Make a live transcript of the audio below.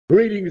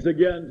Greetings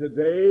again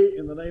today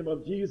in the name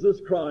of Jesus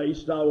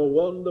Christ, our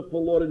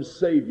wonderful Lord and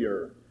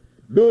Savior.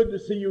 Good to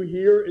see you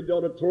here in the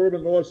auditorium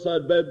of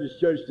Northside Baptist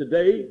Church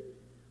today.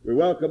 We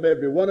welcome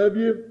every one of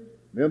you,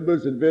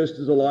 members and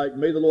visitors alike.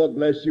 May the Lord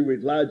bless you. We're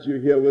glad you're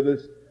here with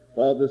us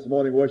for this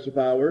morning worship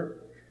hour.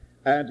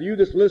 And to you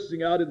that's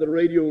listening out in the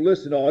radio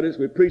listen audience,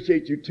 we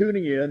appreciate you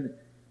tuning in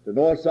to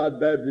Northside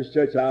Baptist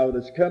Church Hour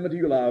that's coming to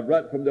you live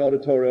right from the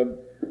auditorium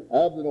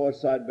of the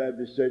Northside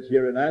Baptist Church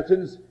here in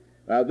Athens.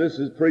 Now, this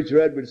is Preacher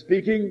Edward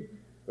speaking.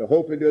 We're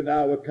hoping to an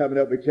hour coming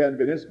up we can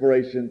be an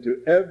inspiration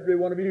to every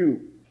one of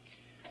you.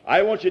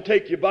 I want you to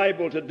take your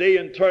Bible today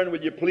and turn,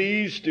 would you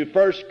please, to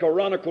 1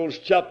 Chronicles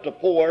chapter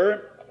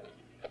 4.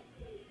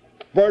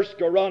 1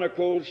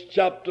 Chronicles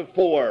chapter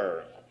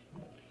 4.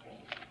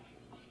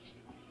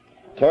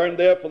 Turn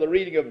there for the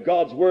reading of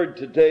God's Word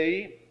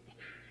today.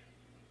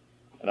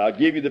 And I'll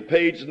give you the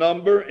page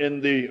number in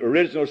the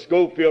original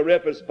Schofield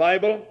Reference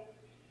Bible.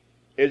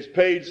 It's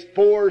page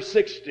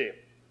 460.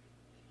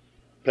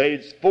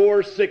 Page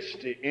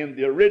 460 in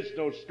the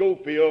original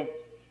Schofield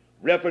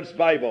Reference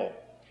Bible.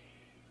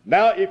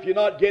 Now, if you're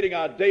not getting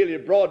our daily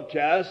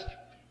broadcast,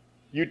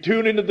 you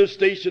tune into the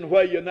station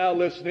where you're now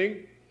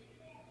listening,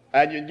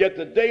 and you can get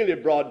the daily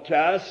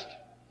broadcast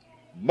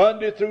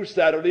Monday through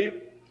Saturday,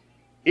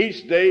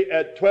 each day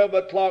at 12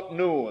 o'clock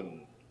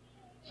noon.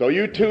 So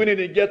you tune in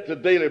and get the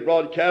daily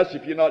broadcast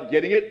if you're not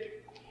getting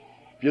it.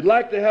 If you'd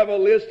like to have a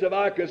list of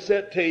our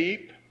cassette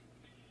tape,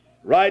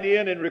 write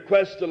in and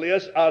request a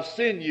list. I'll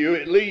send you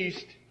at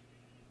least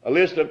a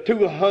list of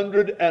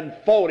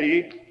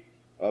 240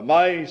 of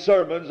my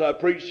sermons I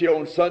preach here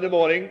on Sunday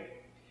morning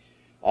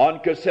on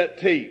cassette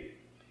tape.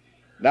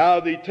 Now,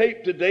 the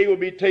tape today will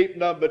be tape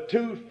number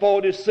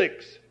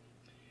 246.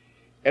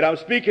 And I'm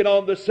speaking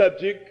on the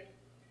subject,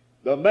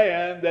 the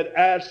man that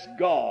asked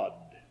God.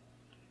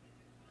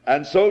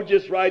 And so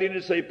just write in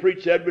and say,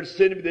 Preacher Edward,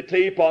 send me the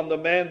tape on the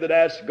man that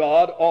asked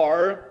God,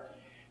 or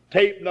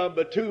tape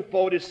number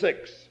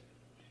 246.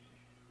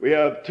 We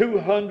have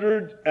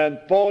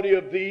 240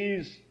 of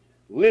these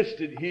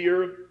listed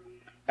here,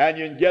 and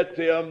you can get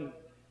them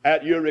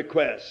at your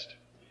request.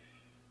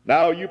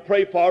 Now, you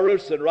pray for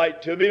us and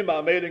write to me.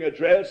 My mailing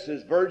address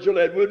is Virgil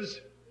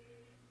Edwards,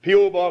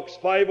 P.O. Box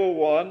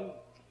 501,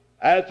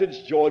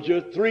 Athens,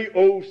 Georgia,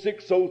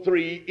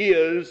 30603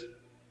 is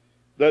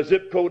the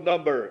zip code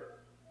number.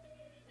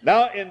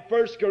 Now, in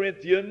 1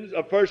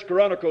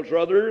 Chronicles,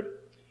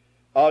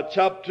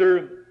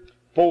 chapter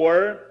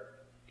 4,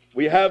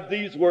 we have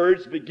these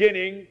words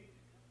beginning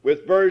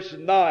with verse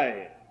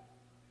 9.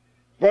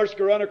 1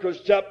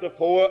 Chronicles chapter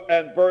 4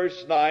 and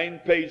verse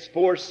 9, page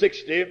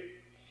 460.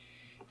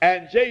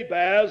 And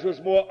Jabaz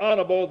was more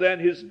honorable than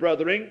his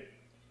brethren,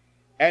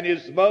 and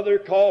his mother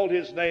called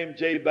his name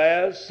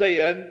Jabaz,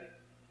 saying,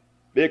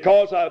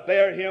 Because I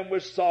bear him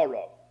with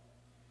sorrow.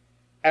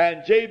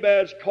 And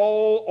Jabaz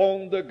called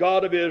on the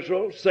God of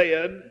Israel,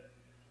 saying,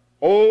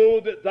 Oh,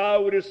 that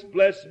thou wouldest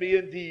bless me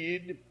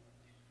indeed,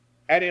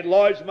 and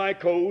enlarge my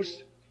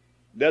coast,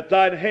 that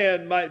thine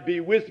hand might be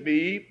with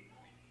me,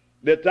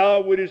 that thou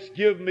wouldest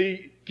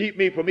keep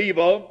me from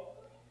evil,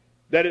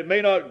 that it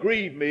may not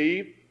grieve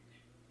me.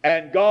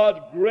 And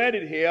God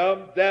granted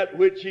him that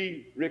which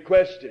he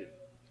requested.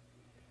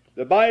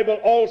 The Bible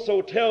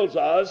also tells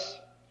us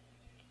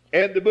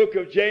in the book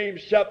of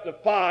James chapter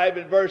 5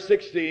 and verse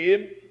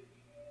 16,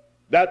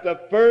 that the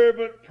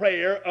fervent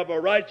prayer of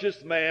a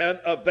righteous man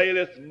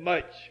availeth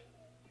much.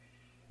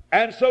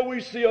 And so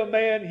we see a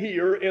man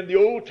here in the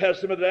Old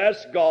Testament that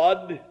asked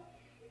God,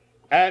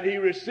 and he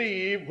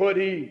received what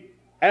he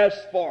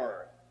asked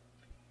for.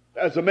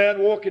 There's a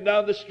man walking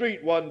down the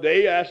street one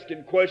day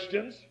asking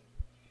questions.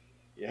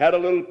 He had a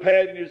little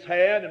pad in his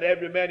hand, and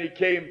every man he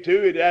came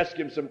to, he'd ask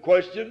him some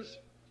questions.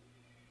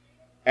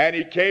 And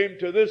he came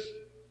to this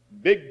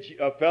big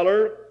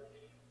feller,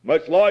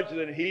 much larger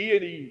than he,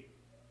 and he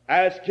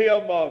asked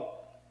him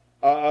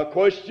a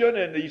question,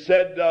 and he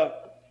said,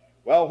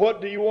 well, what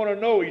do you want to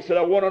know? He said,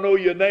 I want to know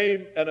your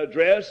name and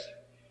address.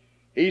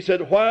 He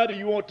said, why do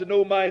you want to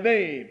know my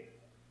name?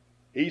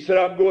 He said,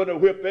 I'm going to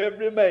whip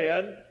every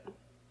man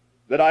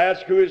that I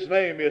ask who his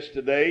name is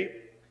today.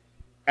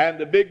 And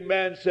the big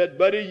man said,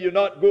 buddy, you're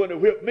not going to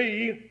whip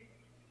me.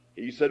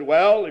 He said,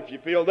 well, if you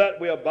feel that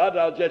way about it,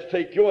 I'll just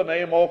take your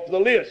name off the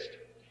list.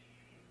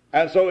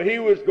 And so he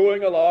was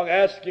going along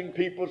asking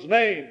people's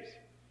names.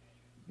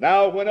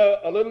 Now, when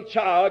a little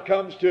child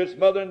comes to its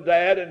mother and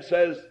dad and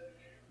says,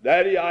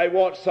 Daddy, I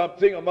want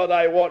something, or Mother,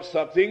 I want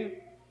something,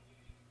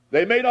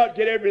 they may not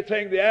get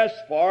everything they ask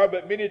for,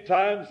 but many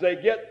times they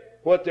get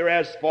what they're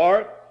asked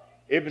for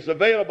if it's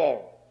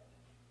available.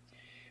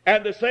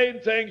 And the same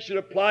thing should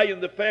apply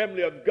in the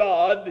family of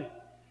God.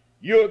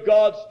 You're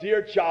God's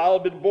dear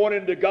child, been born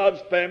into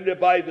God's family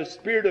by the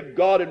Spirit of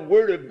God and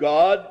Word of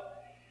God.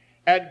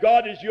 And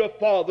God is your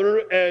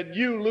Father, and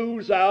you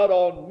lose out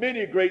on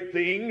many great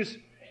things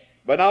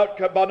by not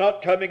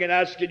coming and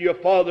asking your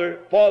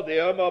Father for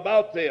them,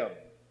 about them.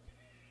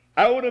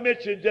 I want to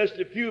mention just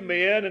a few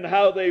men and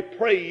how they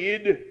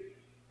prayed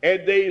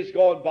in days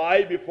gone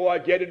by before I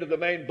get into the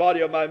main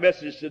body of my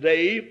message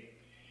today.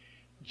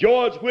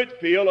 George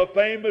Whitefield, a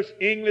famous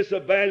English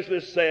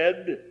evangelist,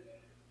 said,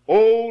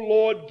 "Oh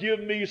Lord,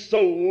 give me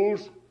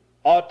souls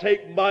or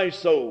take my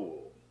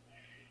soul."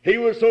 He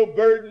was so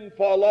burdened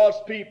for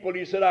lost people,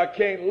 he said, "I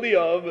can't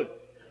live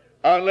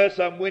unless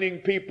I'm winning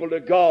people to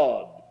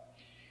God."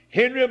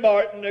 Henry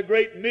Martin, a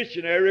great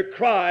missionary,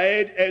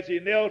 cried as he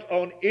knelt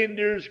on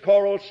India's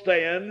coral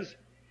stands.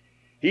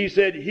 He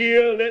said,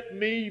 "Here let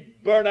me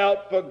burn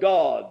out for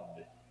God."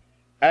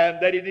 And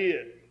that he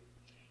did.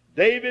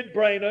 David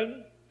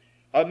Brainerd,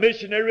 a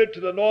missionary to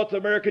the North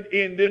American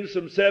Indians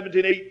from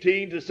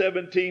 1718 to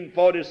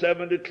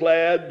 1747,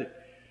 declared,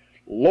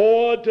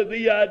 "Lord, to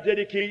thee I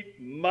dedicate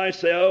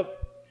myself.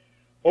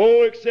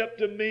 Oh, accept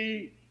to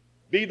me,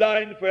 be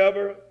thine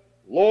forever.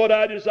 Lord,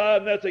 I desire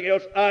nothing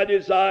else. I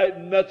desire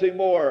nothing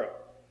more."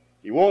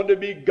 He wanted to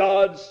be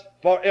God's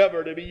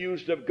forever, to be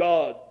used of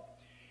God.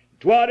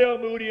 Dwight L.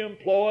 Moody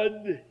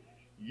implored,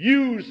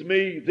 "Use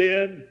me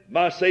then,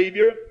 my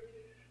Savior,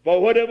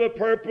 for whatever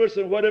purpose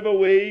and whatever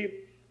way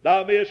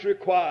thou mayest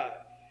require.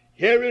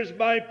 Here is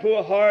my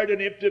poor heart,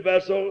 an empty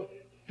vessel.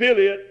 Fill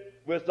it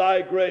with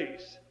thy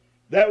grace."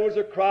 That was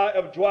a cry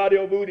of Dwight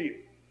L. Moody.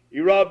 He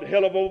robbed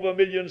hell of over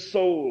 1,000,000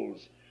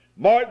 souls.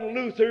 Martin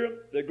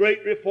Luther, the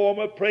great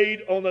reformer,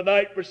 prayed on the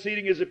night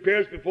preceding his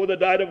appearance before the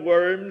Diet of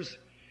Worms,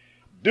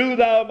 "Do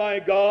thou, my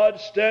God,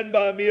 stand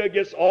by me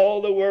against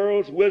all the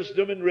world's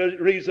wisdom and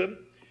reason.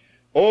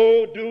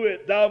 Oh, do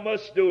it, thou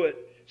must do it.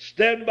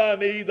 Stand by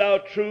me, thou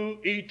true,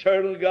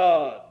 eternal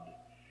God."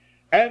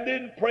 And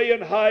then pray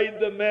and hide,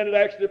 the man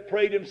that actually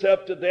prayed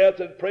himself to death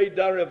and prayed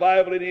down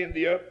revival in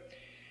India.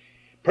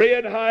 Pray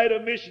and hide, a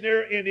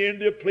missionary in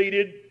India,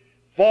 pleaded,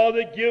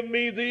 "Father, give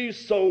me these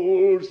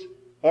souls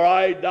or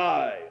I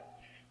die."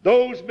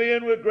 Those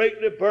men were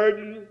greatly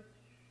burdened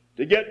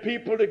to get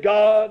people to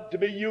God, to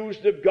be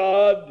used of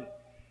God,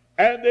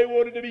 and they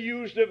wanted to be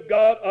used of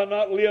God or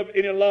not live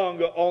any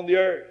longer on the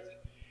earth.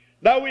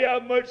 Now we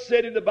have much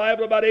said in the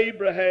Bible about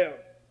Abraham.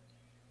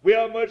 We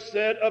have much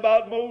said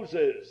about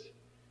Moses.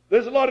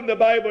 There's a lot in the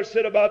Bible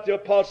said about the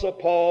Apostle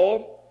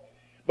Paul,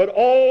 but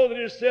all that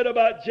is said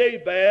about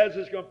Jabez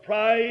is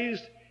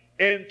comprised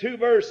in 2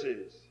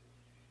 verses.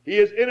 He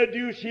is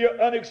introduced here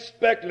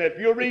unexpectedly. If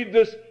you read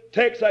this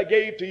text I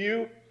gave to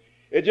you,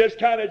 it just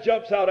kind of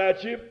jumps out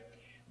at you.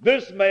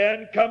 This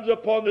man comes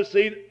upon the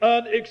scene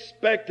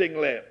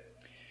unexpectedly.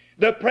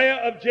 The prayer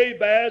of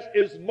Jabez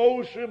is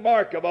most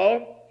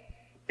remarkable.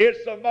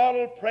 It's the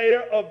model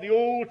prayer of the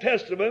Old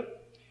Testament,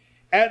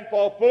 and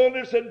for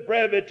fullness and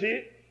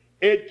brevity,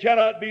 it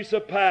cannot be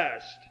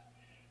surpassed.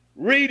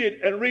 Read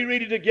it and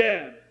reread it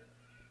again.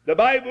 The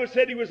Bible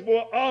said he was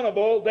more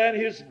honorable than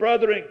his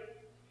brethren.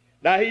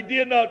 Now, he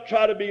did not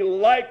try to be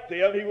like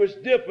them. He was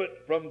different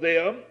from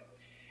them.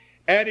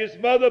 And his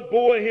mother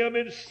bore him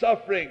in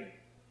suffering.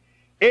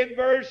 In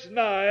verse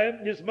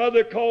 9, his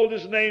mother called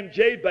his name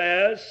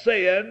Jabez,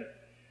 saying,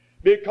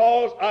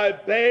 "Because I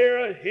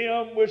bear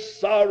him with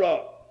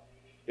sorrow,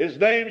 his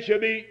name shall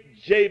be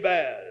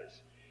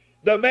Jabez."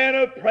 The man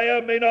of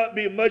prayer may not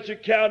be much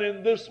account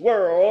in this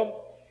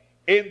world,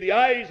 in the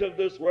eyes of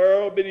this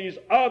world, but he's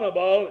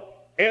honorable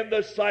in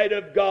the sight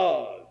of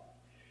God.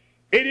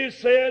 It is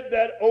said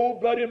that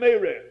old Bloody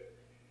Mary,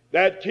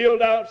 that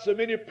killed out so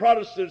many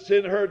Protestants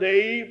in her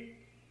day,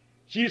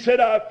 she said,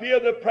 "I fear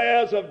the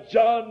prayers of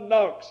John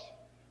Knox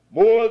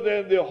more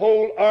than the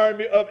whole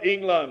army of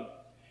England."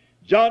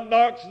 John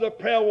Knox is a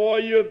prayer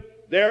warrior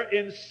there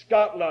in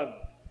Scotland.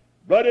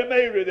 Bloody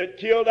Mary that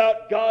killed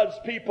out God's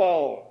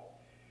people.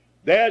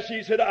 There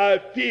she said, "I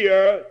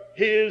fear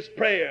his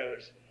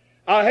prayers."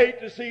 I hate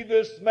to see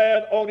this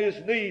man on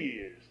his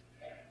knees.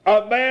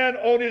 A man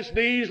on his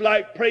knees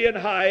like Pray and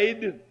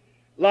Hide,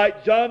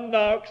 like John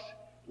Knox,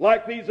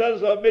 like these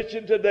others I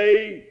mentioned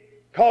today,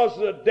 causes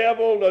the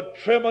devil to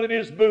tremble in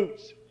his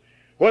boots.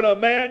 When a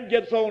man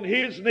gets on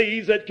his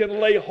knees that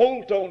can lay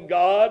hold on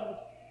God,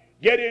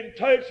 get in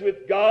touch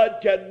with God,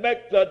 can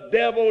make the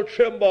devil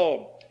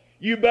tremble.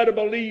 You better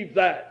believe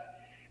that.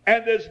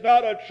 And there's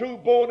not a true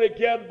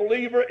born-again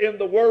believer in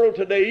the world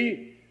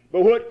today,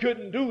 but what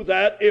couldn't do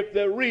that if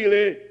they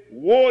really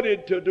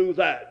wanted to do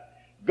that.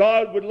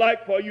 God would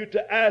like for you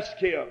to ask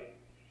him.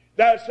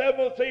 There are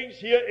several things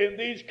here in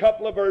these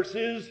couple of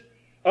verses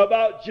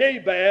about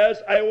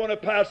Jabez I want to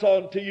pass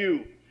on to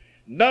you.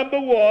 Number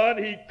one,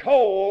 he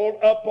called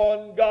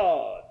upon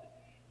God.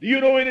 Do you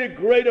know any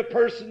greater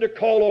person to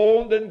call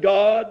on than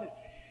God?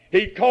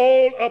 He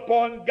called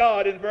upon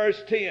God in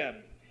verse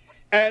 10.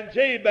 And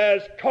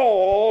Jabez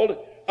called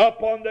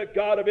upon the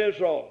God of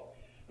Israel.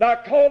 Now,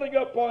 calling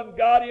upon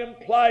God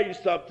implies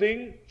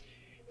something.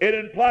 It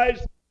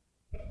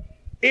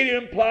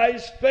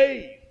implies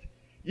faith.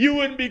 You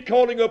wouldn't be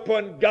calling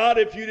upon God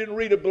if you didn't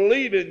really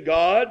believe in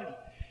God.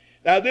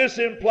 Now, this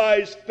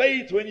implies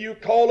faith when you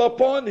call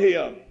upon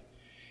him.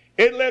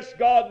 It lets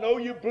God know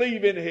you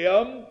believe in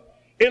him.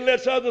 It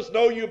lets others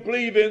know you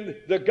believe in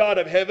the God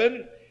of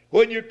heaven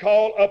when you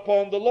call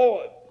upon the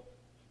Lord.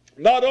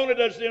 Not only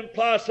does it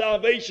imply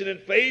salvation and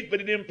faith, but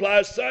it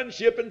implies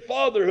sonship and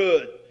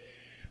fatherhood.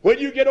 When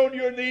you get on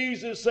your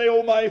knees and say,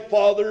 "Oh, my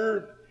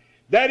Father,"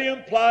 That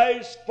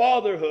implies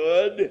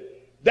fatherhood.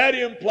 That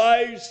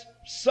implies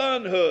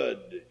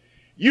sonhood.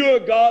 You are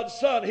God's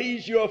son.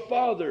 He's your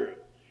father.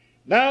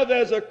 Now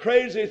there's a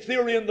crazy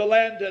theory in the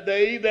land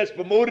today that's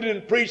promoted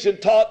and preached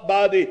and taught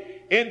by the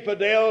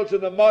infidels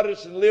and the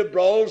moderates and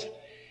liberals,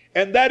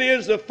 and that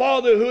is the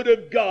fatherhood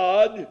of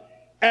God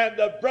and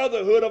the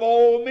brotherhood of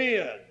all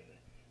men.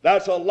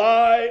 That's a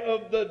lie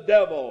of the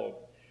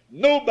devil.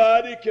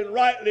 Nobody can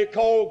rightly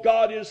call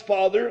God his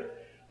father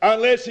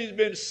unless he's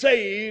been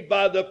saved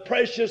by the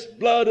precious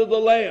blood of the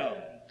Lamb.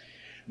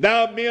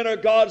 Now men are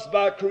God's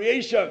by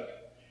creation,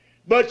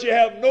 but you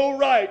have no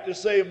right to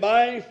say,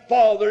 my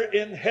Father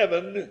in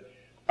heaven,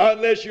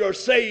 unless you're a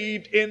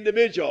saved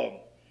individual.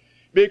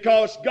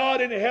 Because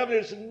God in heaven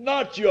is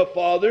not your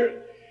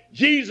father.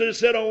 Jesus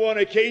said on one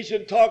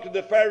occasion, talking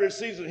to the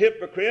Pharisees and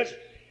hypocrites,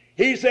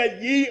 he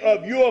said, ye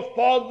of your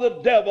father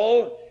the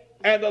devil,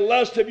 and the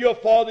lust of your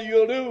father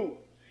you'll do.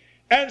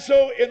 And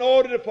so in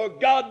order for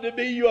God to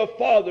be your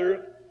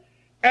father,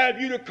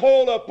 and you to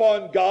call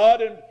upon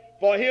God, and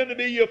for him to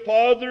be your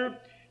father,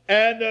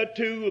 and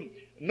to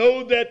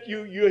know that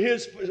you're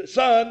his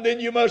son, then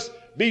you must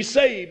be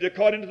saved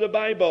according to the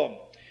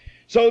Bible.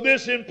 So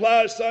this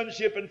implies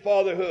sonship and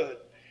fatherhood.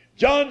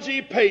 John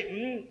G.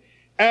 Payton,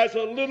 as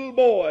a little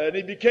boy, and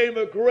he became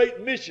a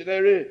great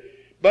missionary,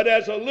 but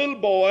as a little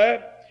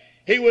boy,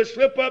 he would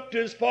slip up to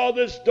his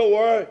father's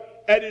door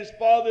at his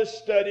father's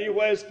study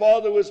where his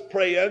father was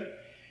praying,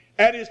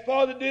 and his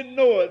father didn't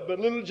know it, but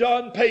little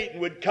John Payton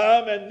would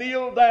come and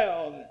kneel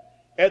down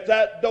at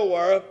that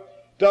door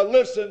to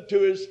listen to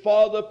his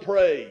father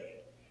pray.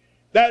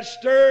 That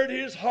stirred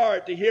his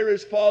heart to hear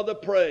his father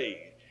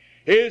pray.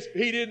 His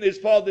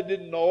father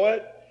didn't know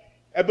it,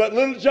 but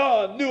little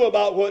John knew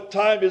about what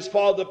time his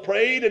father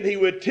prayed, and he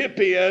would tip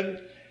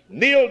in,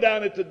 kneel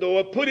down at the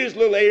door, put his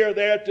little ear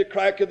there at the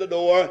crack of the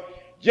door,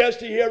 just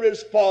to hear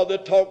his father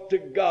talk to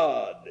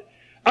God.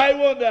 I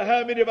wonder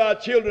how many of our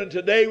children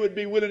today would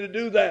be willing to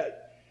do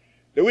that.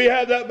 Do we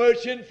have that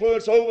much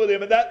influence over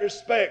them in that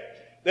respect,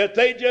 that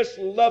they just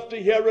love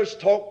to hear us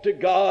talk to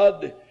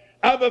God?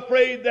 I'm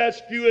afraid that's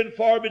few and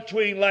far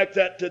between like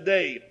that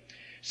today.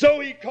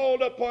 So he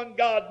called upon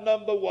God,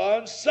 number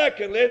one.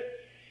 Secondly,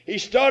 he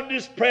started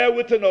his prayer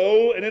with an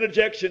an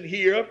interjection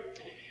here.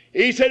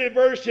 He said in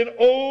verse 10,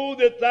 oh,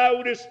 that thou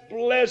wouldest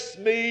bless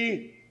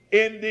me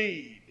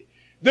indeed.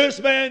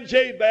 This man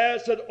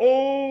Jabez said,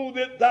 oh,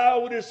 that thou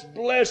wouldest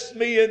bless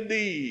me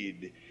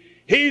indeed.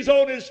 He's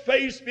on his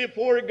face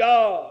before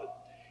God.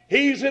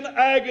 He's in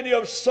agony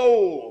of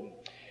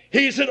soul.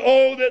 He said,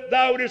 oh, that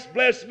thou wouldest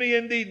bless me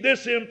indeed.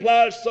 This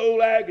implies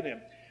soul agony.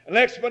 An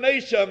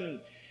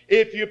explanation,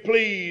 if you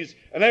please,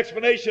 an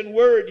explanation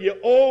word here.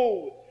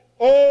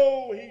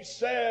 Oh, he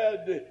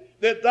said,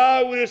 that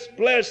thou wouldest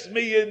bless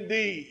me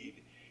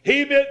indeed.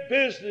 He meant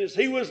business.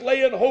 He was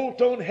laying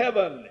hold on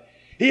heaven.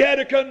 He had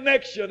a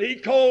connection. He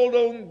called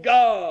on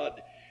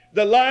God.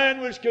 The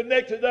line was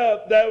connected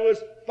up. There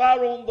was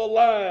fire on the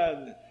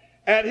line.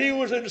 And he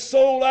was in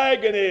soul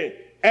agony.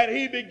 And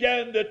he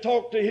began to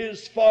talk to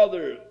his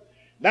father.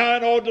 Now,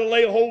 in order to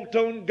lay hold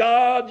on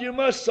God, you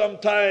must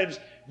sometimes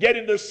get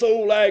into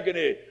soul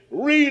agony.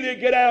 Really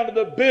get out of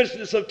the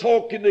business of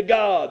talking to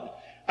God.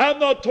 I'm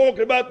not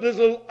talking about this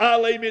little I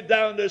lay me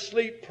down to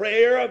sleep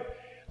prayer.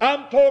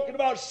 I'm talking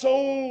about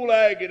soul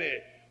agony,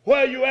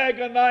 where you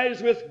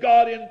agonize with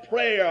God in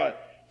prayer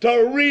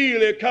to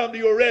really come to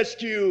your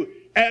rescue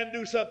and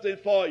do something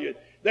for you.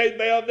 There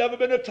may have never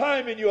been a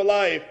time in your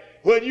life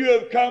when you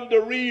have come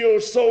to real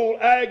soul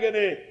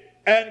agony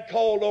and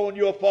called on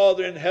your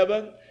Father in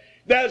heaven.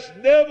 There's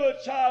never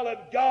a child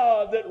of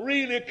God that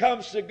really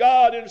comes to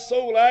God in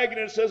soul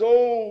agony and says,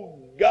 oh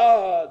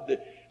God,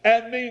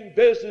 and mean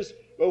business,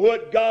 but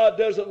what God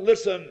doesn't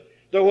listen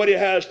to what he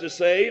has to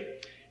say.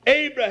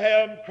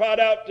 Abraham cried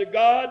out to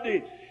God.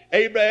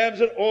 Abraham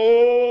said,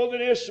 oh,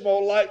 that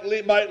Ishmael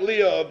might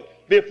live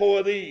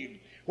before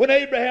thee. When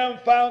Abraham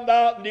found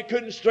out that he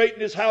couldn't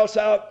straighten his house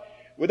out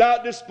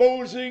without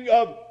disposing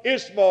of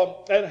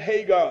Ishmael and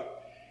Hagar.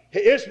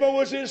 Ishmael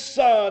was his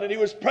son, and he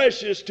was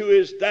precious to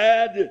his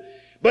dad,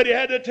 but he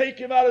had to take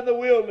him out of the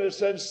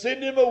wilderness and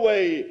send him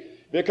away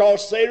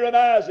because Sarah and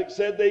Isaac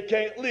said they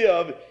can't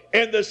live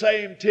in the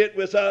same tent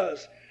with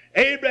us.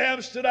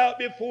 Abraham stood out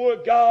before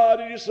God,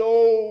 and he said,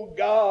 oh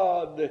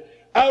God,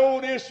 I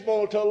want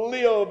Ishmael to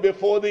live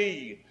before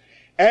thee.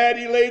 And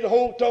he laid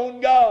hold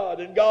on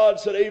God, and God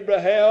said,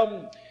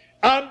 Abraham,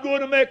 I'm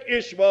going to make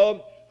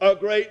Ishmael a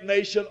great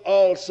nation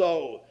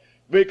also.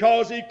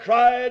 Because he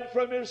cried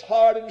from his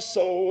heart and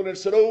soul and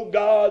said, oh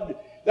God,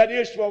 that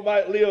Ishmael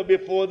might live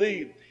before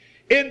thee.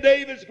 In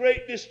David's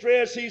great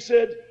distress, he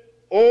said,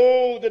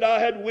 oh, that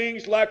I had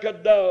wings like a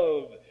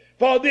dove,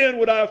 for then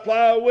would I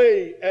fly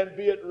away and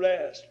be at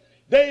rest.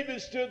 David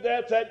stood there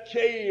at that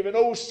cave, and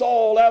old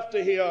Saul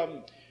after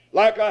him,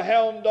 like a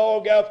hound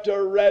dog after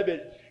a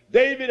rabbit.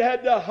 David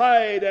had to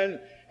hide,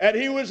 and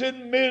he was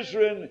in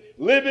misery and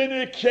living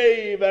in a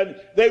cave, and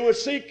they were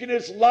seeking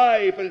his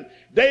life. And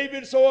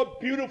David saw a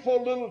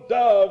beautiful little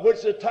dove, which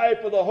is the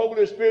type of the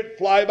Holy Spirit,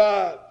 fly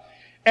by.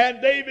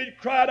 And David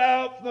cried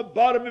out from the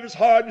bottom of his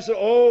heart and said,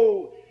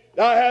 oh,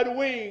 I had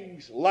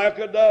wings like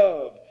a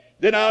dove.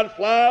 Then I'd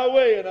fly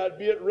away and I'd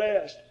be at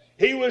rest.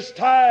 He was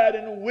tired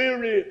and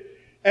weary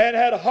and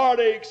had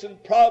heartaches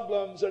and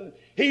problems. And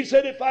he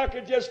said, if I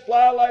could just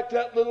fly like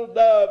that little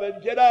dove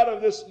and get out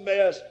of this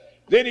mess,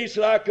 then he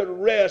said I could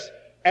rest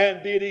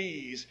and be at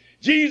ease.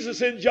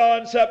 Jesus in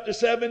John chapter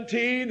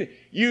 17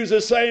 used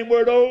the same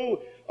word,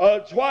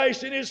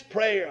 twice in his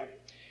prayer.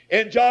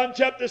 In John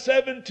chapter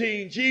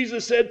 17,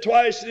 Jesus said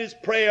twice in his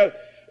prayer,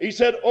 he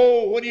said,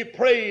 oh, when he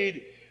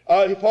prayed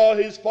for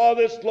his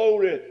Father's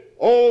glory,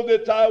 oh,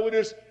 that thou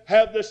wouldest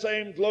have the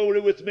same glory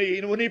with me.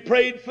 And when he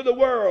prayed for the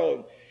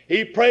world,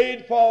 he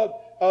prayed for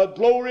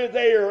glory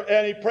there,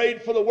 and he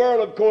prayed for the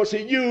world, of course.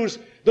 He used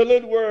the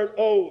little word,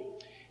 oh.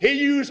 He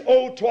used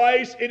oh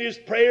twice in his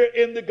prayer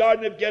in the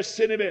Garden of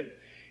Gethsemane.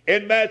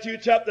 In Matthew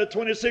chapter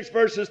 26,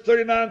 verses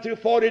 39 through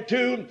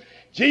 42,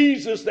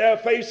 Jesus there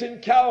facing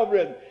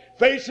Calvary,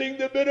 facing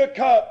the bitter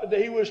cup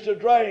that he was to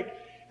drink.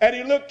 And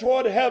he looked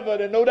toward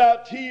heaven, and no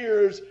doubt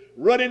tears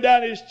running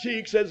down his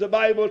cheeks, as the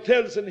Bible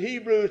tells us in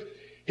Hebrews.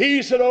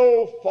 He said,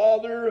 oh,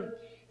 Father,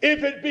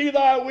 if it be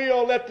thy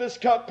will, let this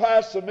cup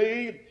pass from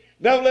me.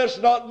 Nevertheless,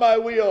 not my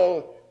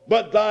will,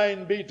 but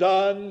thine be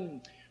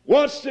done.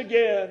 Once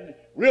again,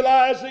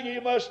 realizing he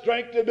must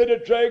drink the bitter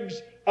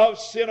dregs of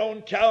sin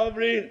on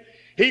Calvary,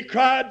 he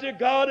cried to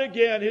God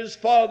again, his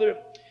Father,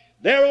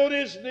 there on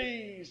his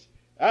knees.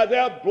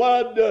 Their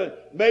blood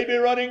may be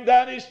running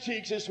down his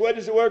cheeks. His sweat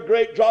as it were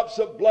great drops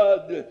of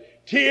blood.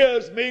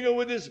 Tears mingled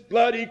with his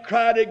blood. He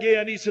cried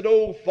again. He said,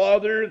 oh,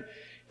 Father,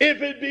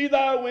 if it be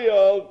thy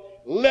will,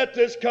 let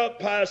this cup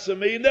pass from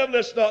me.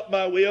 Nevertheless, not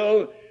my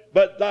will,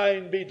 but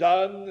thine be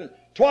done.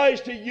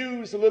 Twice to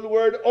use the little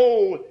word,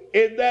 oh,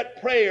 in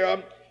that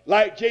prayer,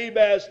 like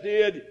Jabez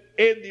did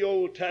in the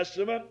Old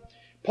Testament.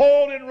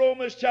 Paul in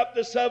Romans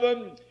chapter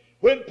 7,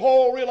 when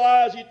Paul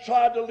realized he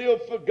tried to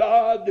live for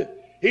God,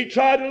 he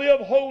tried to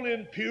live holy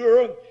and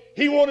pure.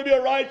 He wanted to be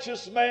a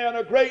righteous man,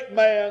 a great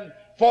man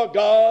for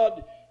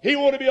God. He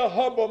wanted to be a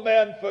humble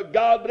man for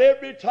God. But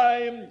every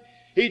time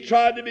he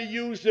tried to be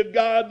used of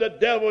God, the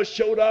devil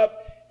showed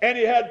up, and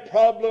he had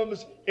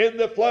problems in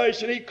the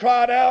flesh, and he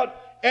cried out,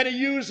 and he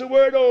used the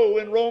word oh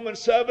in Romans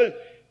 7.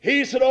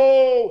 He said,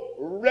 oh,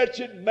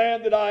 wretched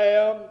man that I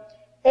am.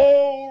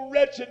 Oh,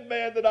 wretched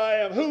man that I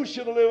am. Who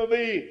shall deliver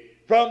me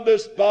from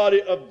this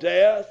body of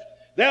death?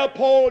 Now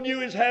Paul knew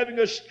he was having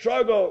a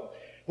struggle.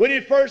 When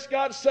he first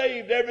got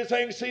saved,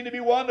 everything seemed to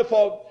be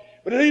wonderful.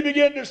 But as he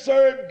began to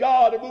serve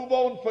God and move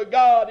on for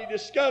God, he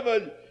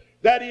discovered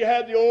that he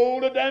had the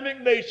old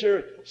Adamic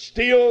nature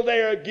still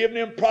there, giving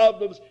him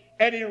problems,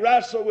 and he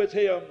wrestled with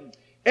him.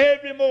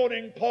 Every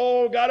morning,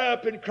 Paul got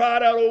up and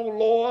cried out, oh,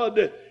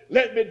 Lord,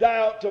 let me die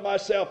out to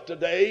myself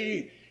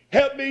today.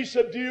 Help me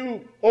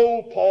subdue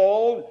old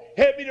Paul.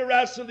 Help me to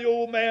wrestle the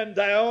old man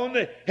down.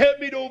 Help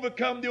me to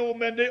overcome the old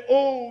man.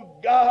 Oh,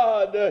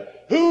 God,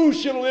 who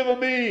shall deliver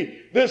me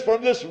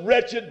from this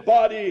wretched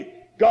body?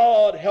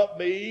 God, help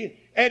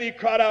me. And he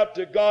cried out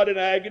to God in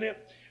agony.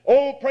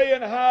 Oh,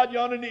 praying hard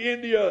yonder in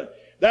India,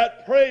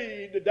 that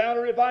prayed down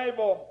a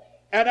revival,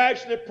 and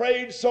actually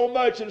prayed so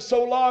much and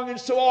so long and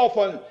so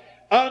often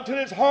until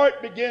his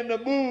heart began to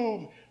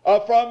move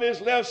from his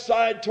left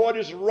side toward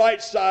his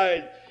right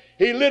side.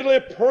 He literally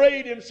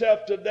prayed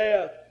himself to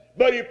death.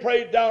 But he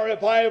prayed down a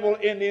revival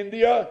in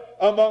India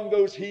among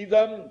those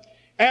heathen.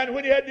 And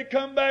when he had to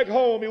come back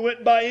home, he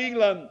went by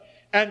England.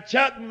 And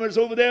Chapman was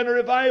over there in a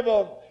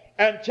revival.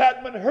 And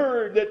Chapman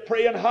heard that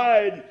Praying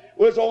Hyde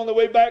was on the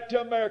way back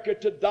to America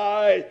to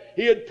die.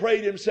 He had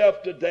prayed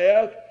himself to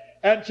death.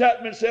 And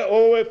Chapman said,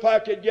 oh, if I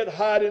could get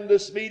Hyde in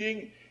this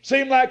meeting.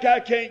 Seem like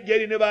I can't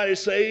get anybody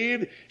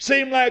saved.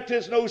 Seem like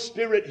there's no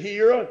spirit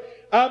here.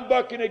 I'm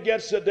bucking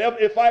against the devil.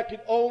 If I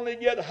could only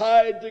get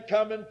Hyde to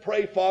come and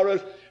pray for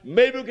us,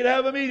 maybe we could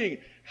have a meeting.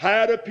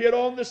 Hyde appeared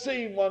on the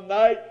scene one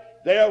night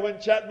there when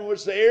Chapman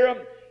was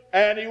there,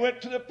 and he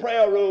went to the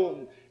prayer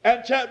room.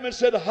 And Chapman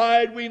said,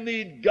 Hyde, we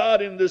need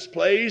God in this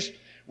place.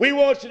 We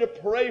want you to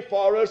pray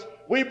for us.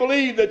 We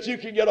believe that you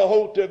can get a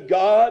hold of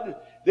God.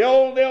 They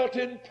all knelt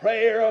in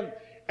prayer,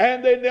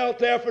 and they knelt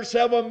there for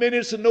several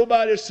minutes, and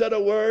nobody said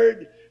a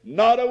word,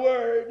 not a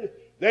word.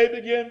 They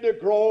began to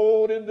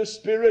groan in the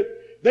Spirit.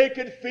 They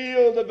could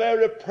feel the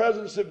very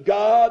presence of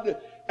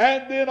God.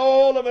 And then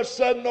all of a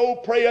sudden,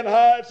 old Praying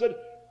Hyde said,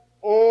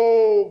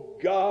 oh,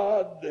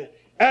 God.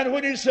 And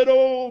when he said,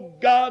 oh,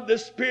 God, the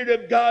Spirit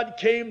of God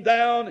came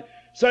down,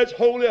 such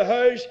holy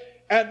hush,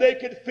 and they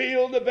could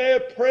feel the very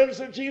presence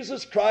of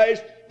Jesus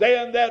Christ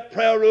there in that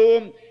prayer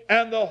room,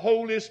 and the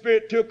Holy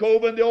Spirit took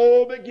over, and they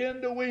all began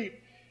to weep.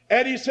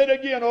 And he said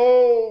again,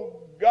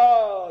 oh,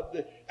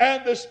 God.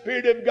 And the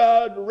Spirit of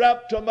God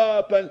wrapped them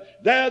up, and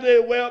there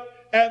they wept.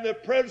 And the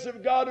presence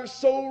of God is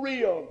so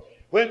real.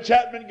 When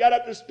Chapman got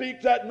up to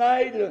speak that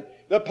night,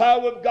 the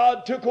power of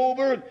God took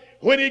over.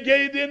 When he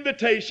gave the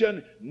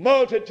invitation,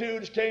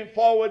 multitudes came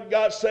forward and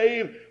got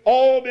saved,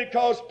 all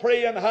because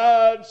Praying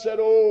Hyde said,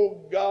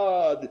 oh,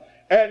 God.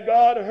 And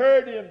God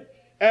heard him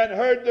and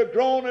heard the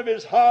groan of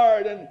his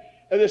heart.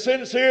 the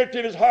sincerity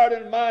of his heart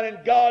and mind,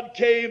 and God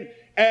came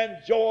and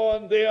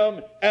joined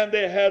them, and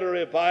they had a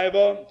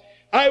revival.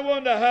 I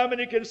wonder how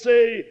many can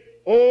say,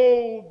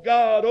 oh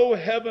God, oh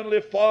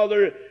Heavenly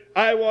Father,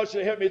 I want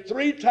you to help me.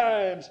 Three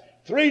times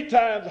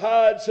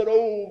Hyde said,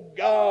 oh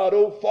God,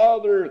 oh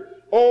Father,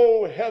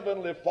 oh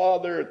Heavenly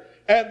Father,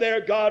 and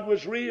their God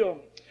was real.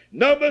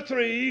 Number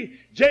 3,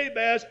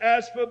 Jabez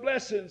asked for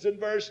blessings in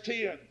verse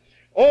 10.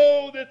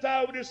 Oh, that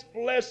thou wouldest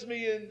bless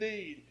me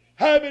indeed.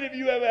 How many of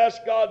you have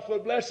asked God for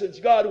blessings?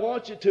 God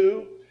wants you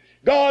to.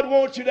 God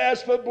wants you to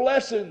ask for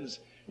blessings.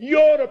 You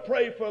ought to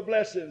pray for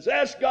blessings.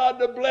 Ask God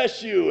to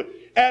bless you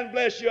and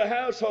bless your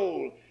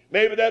household.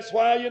 Maybe that's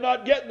why you're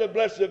not getting the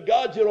blessing of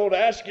God. You don't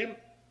ask Him.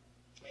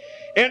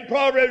 In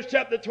Proverbs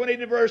chapter 20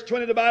 and verse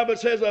 20, the Bible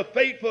says, a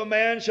faithful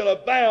man shall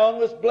abound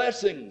with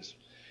blessings.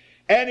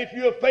 And if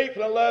you're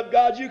faithful and love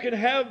God, you can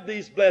have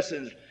these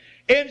blessings.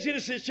 In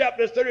Genesis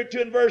chapter 32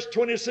 and verse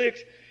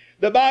 26,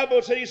 the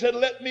Bible said, he said,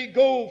 let me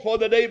go, for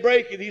the day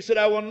breaketh. He said,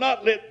 I will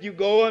not let you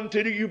go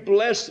until you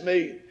bless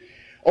me.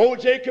 Oh,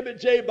 Jacob at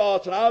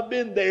Jaboth, and I've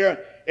been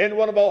there in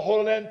one of our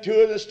Holy Land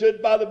tours and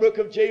stood by the brook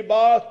of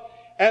Jaboth,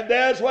 and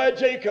there's where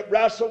Jacob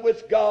wrestled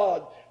with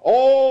God.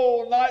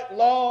 All night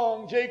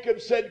long, Jacob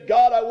said,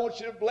 God, I want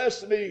you to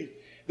bless me.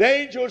 The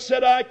angel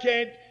said, I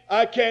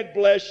can't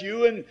bless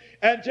you.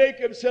 And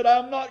Jacob said,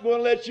 I'm not going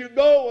to let you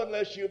go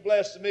unless you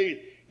bless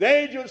me. The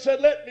angel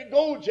said, let me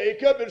go,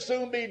 Jacob. It'll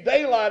soon be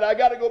daylight. I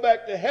got to go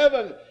back to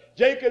heaven.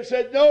 Jacob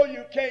said, no,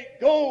 you can't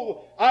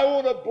go. I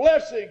want a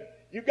blessing.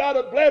 You got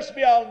to bless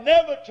me. I'll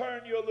never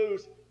turn you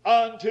loose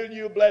until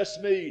you bless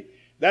me.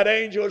 That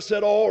angel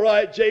said, all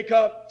right,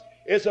 Jacob,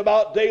 it's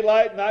about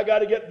daylight and I got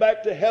to get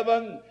back to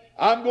heaven.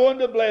 I'm going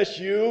to bless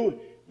you,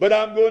 but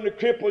I'm going to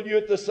cripple you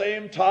at the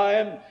same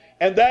time.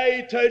 And there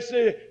he touched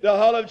the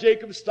hull of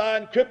Jacob's thigh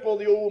and crippled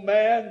the old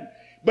man.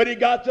 But he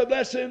got the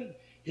blessing.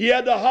 He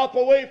had to hop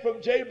away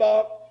from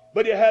Jaboth,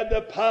 but he had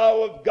the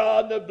power of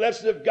God and the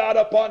blessing of God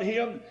upon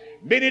him.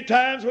 Many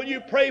times when you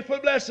pray for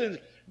blessings,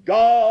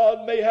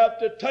 God may have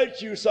to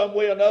touch you some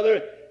way or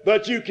another,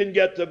 but you can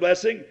get the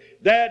blessing.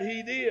 That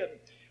he did.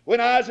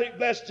 When Isaac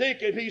blessed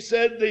Jacob, he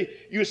said,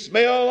 you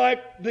smell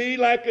like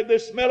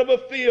the smell of a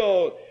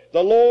field.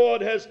 The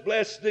Lord has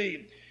blessed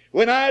thee.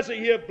 When Isaac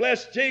here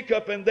blessed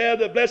Jacob, and there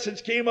the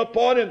blessings came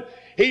upon him,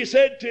 he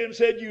said to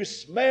him, you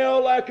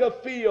smell like a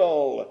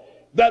field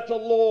that the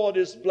Lord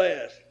is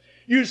blessed.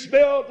 You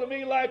smell to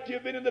me like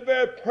you've been in the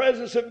very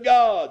presence of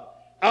God.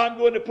 I'm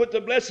going to put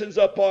the blessings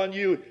upon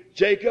you,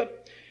 Jacob.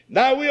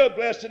 Now we are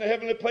blessed in the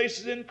heavenly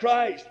places in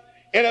Christ.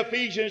 In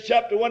Ephesians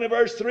chapter 1 and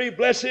verse 3,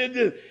 blessed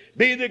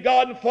be the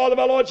God and Father of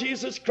our Lord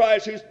Jesus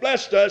Christ, who's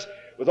blessed us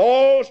with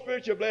all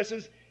spiritual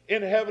blessings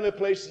in heavenly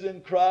places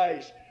in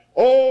Christ.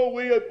 Oh,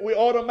 we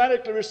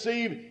automatically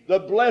receive the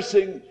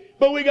blessing,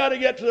 but we got to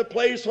get to the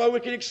place where we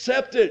can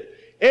accept it.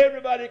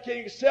 Everybody can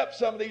accept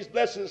some of these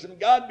blessings from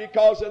God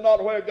because they're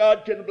not where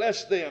God can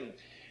bless them.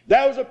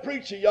 There was a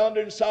preacher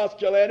yonder in South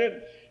Carolina.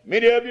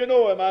 Many of you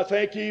know him. I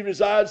think he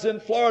resides in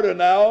Florida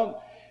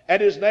now.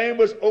 And his name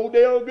was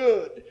Odell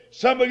Good.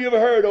 Some of you have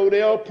heard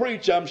Odell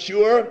preach, I'm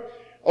sure.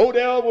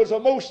 Odell was an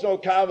emotional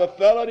kind of a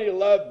fellow, and he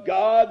loved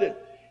God.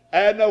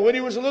 And when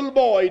he was a little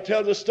boy, he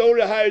tells a story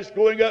of how he was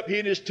growing up, he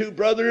and his two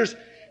brothers.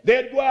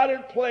 They'd go out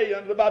and play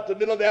until about the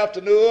middle of the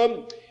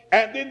afternoon,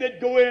 and then they'd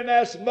go in and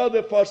ask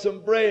Mother for some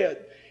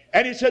bread.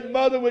 And he said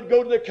Mother would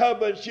go to the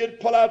cupboard, and she'd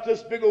pull out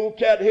this big old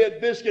cat head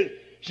biscuit.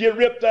 She'd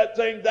rip that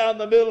thing down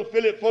the middle,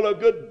 fill it full of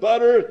good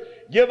butter,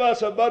 give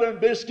us a butter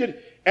and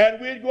biscuit,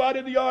 and we'd go out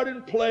in the yard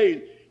and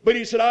play. But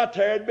he said, I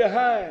tarried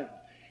behind.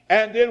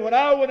 And then when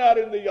I went out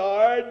in the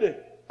yard,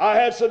 I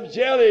had some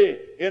jelly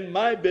in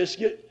my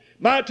biscuit.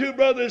 My two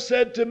brothers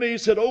said to me,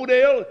 said,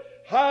 Odell,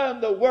 how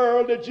in the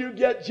world did you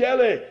get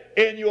jelly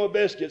in your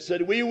biscuit?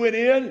 Said, we went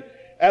in,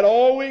 and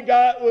all we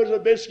got was a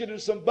biscuit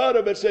and some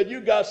butter, but said,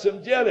 you got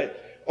some jelly.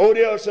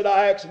 Odell said,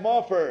 I asked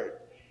Mofford.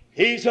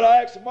 He said,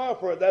 I asked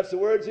Mofford. That's the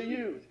words he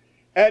used.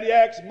 And he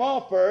asked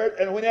Mofford,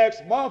 and when he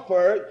asked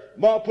Mofford,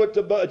 Mom put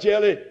the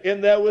jelly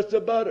in there with the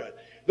butter.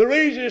 The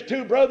reason his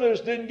two brothers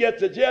didn't get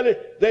the jelly,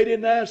 they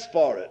didn't ask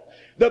for it.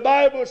 The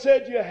Bible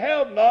said you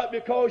have not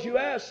because you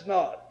ask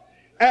not.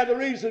 And the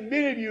reason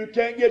many of you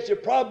can't get your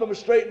problem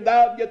straightened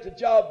out and get the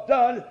job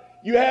done,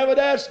 you haven't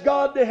asked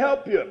God to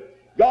help you.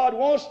 God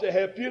wants to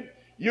help you.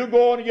 You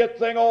go on and get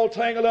the thing all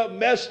tangled up,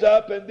 messed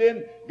up, and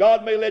then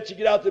God may let you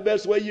get out the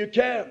best way you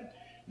can.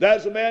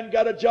 There's a man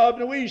got a job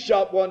in a weed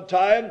shop one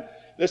time.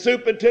 The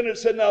superintendent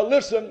said, now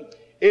listen,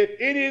 if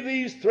any of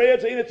these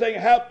threads or anything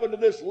happened to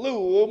this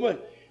loom,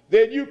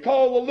 then you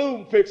call the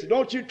loom fixer.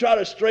 Don't you try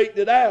to straighten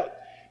it out.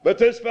 But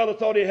this fellow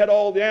thought he had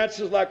all the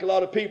answers, like a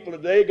lot of people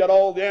today, got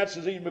all the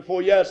answers even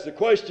before you asked the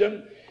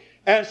question.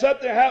 And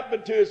something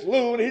happened to his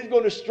loom, and he's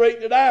going to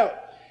straighten it out.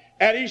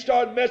 And he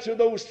started messing with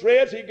those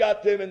threads. He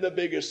got them in the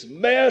biggest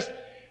mess.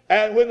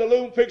 And when the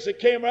loom fixer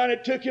came around,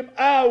 it took him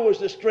hours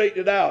to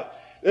straighten it out.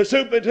 The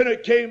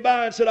superintendent came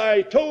by and said,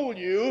 I told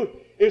you,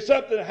 if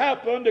something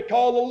happened, to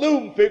call the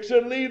loom fixer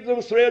and leave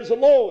those threads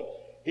alone.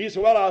 He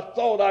said, well, I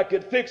thought I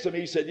could fix them.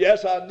 He said,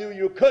 yes, I knew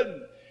you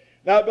couldn't.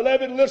 Now,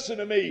 beloved, listen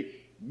to me.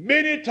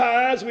 Many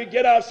times we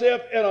get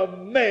ourselves in a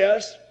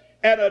mess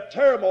and a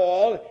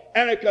turmoil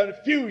and a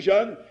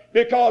confusion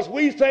because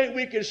we think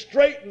we can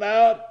straighten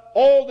out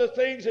all the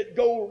things that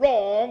go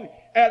wrong,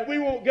 and we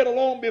won't get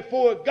along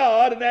before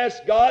God and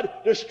ask God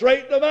to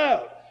straighten them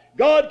out.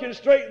 God can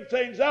straighten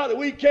things out that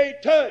we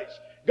can't touch.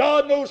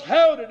 God knows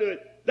how to do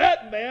it.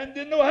 That man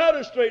didn't know how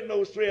to straighten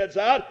those threads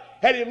out.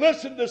 Had he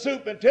listened to the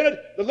superintendent,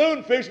 the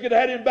loom fixer could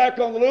have had him back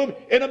on the loom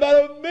in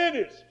about a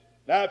minute.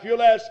 Now, if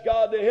you'll ask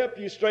God to help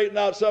you straighten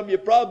out some of your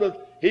problems,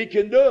 He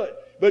can do it.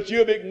 But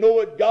you've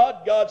ignored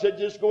God. God said,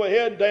 just go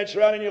ahead and dance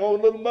around in your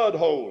own little mud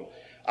hole.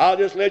 I'll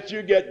just let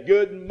you get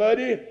good and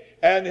muddy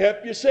and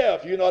help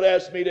yourself. You not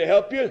ask me to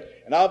help you,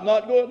 and I'm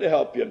not going to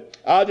help you.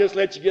 I'll just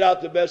let you get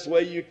out the best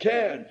way you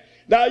can.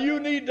 Now, you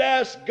need to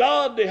ask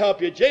God to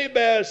help you.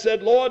 Jabez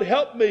said, Lord,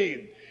 help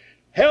me.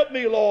 Help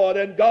me, Lord.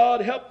 And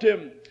God helped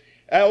him.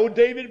 Old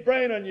David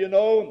Brainerd, you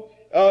know,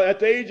 at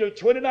the age of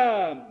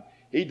 29,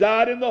 he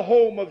died in the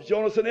home of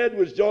Jonathan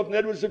Edwards. Jonathan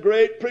Edwards was a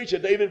great preacher.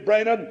 David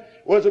Brainerd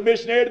was a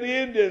missionary to the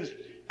Indians.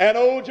 And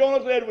old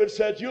Jonathan Edwards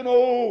said, you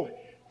know,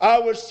 I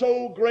was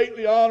so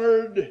greatly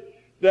honored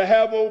to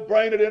have old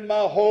Brainerd in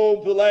my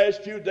home for the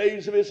last few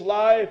days of his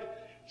life.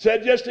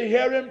 Said just to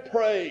hear him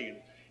pray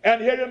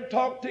and hear him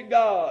talk to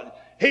God.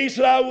 He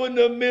said, I wouldn't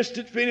have missed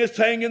it for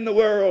anything in the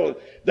world.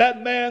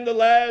 That man, the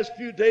last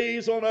few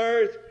days on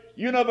earth,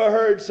 you never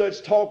heard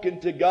such talking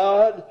to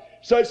God,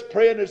 such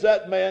praying as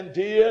that man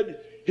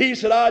did. He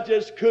said, I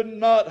just could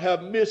not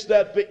have missed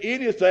that for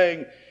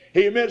anything.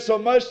 He meant so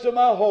much to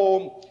my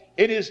home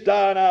in his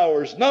dying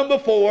hours. Number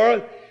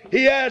 4,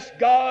 he asked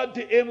God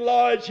to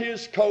enlarge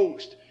his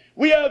coast.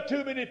 We have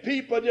too many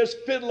people just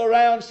fiddle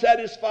around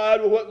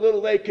satisfied with what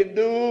little they can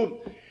do.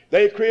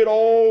 They create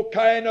all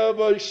kind of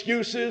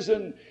excuses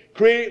and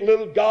create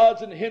little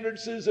gods and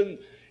hindrances, and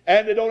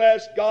they don't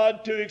ask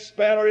God to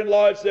expand or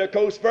enlarge their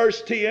coast.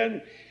 Verse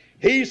 10,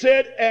 he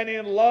said, and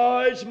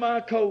enlarge my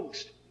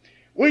coast.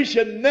 We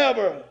should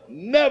never,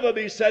 never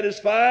be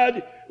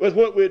satisfied with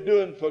what we're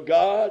doing for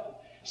God.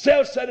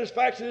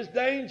 Self-satisfaction is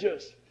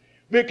dangerous.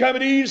 Become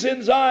at ease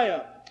in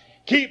Zion.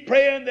 Keep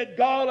praying that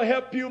God will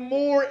help you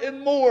more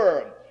and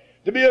more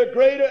to be a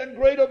greater and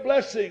greater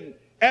blessing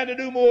and to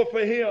do more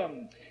for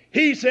Him.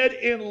 He said,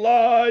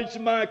 enlarge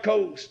my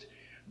coast.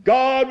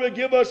 God will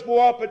give us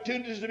more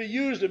opportunities to be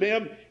used of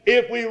Him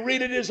if we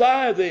really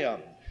desire them.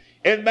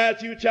 In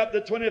Matthew chapter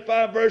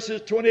 25,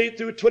 verses 28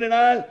 through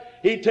 29,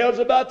 He tells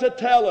about the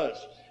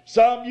talents.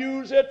 Some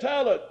used their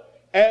talent,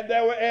 and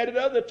there were added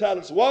other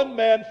talents. One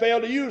man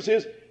failed to use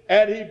his,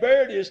 and he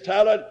buried his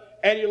talent,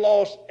 and he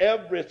lost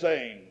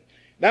everything.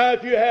 Now,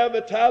 if you have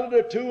a talent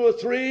or 2 or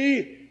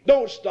 3,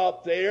 don't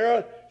stop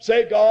there.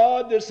 Say,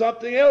 God, there's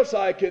something else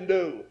I can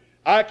do.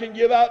 I can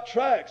give out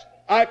tracts.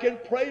 I can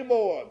pray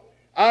more.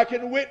 I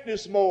can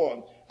witness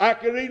more. I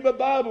can read my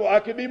Bible. I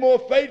can be more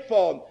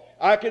faithful.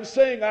 I can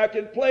sing. I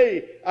can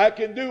play. I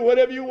can do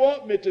whatever you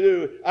want me to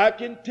do. I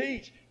can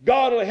teach.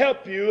 God will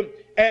help you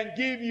and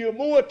give you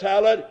more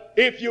talent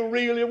if you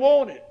really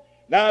want it.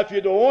 Now, if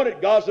you don't want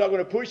it, God's not going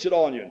to push it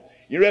on you.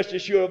 You rest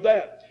assured of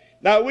that.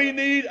 Now, we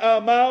need our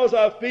mouths,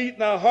 our feet,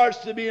 and our hearts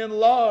to be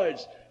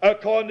enlarged,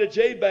 according to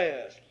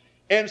Jabez.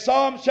 In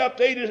Psalm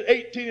chapter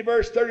 18,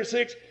 verse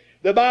 36,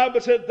 the Bible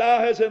said, Thou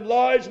hast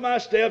enlarged my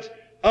steps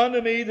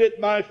unto me,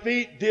 that my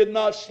feet did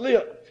not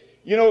slip.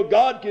 You know,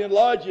 God can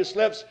enlarge your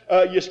steps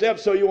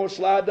so you won't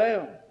slide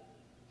down.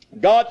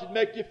 God can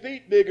make your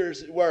feet bigger,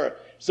 as it were,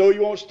 so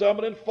you won't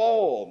stumble and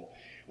fall.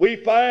 We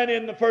find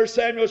in the 1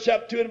 Samuel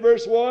chapter 2 and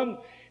verse 1,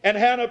 and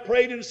Hannah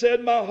prayed and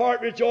said, My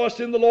heart rejoiced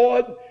in the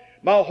Lord.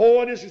 My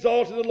horn is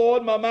exalted in the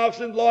Lord. My mouth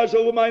is enlarged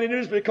over mine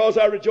enemies, because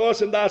I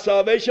rejoice in thy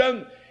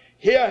salvation.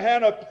 Here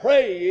Hannah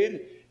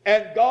prayed,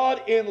 and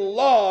God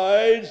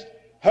enlarged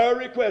her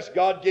request.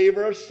 God gave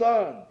her a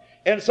son.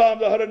 In Psalm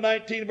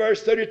 119,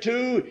 verse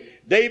 32,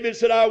 David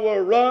said, I will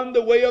run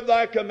the way of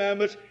thy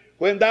commandments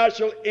when thou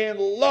shalt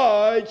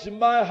enlarge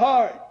my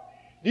heart.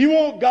 Do you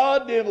want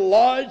God to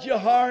enlarge your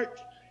heart,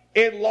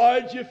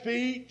 enlarge your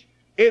feet,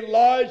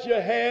 enlarge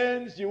your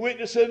hands, your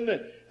witnessing,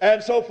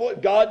 and so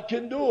forth? God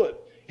can do it.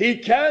 He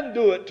can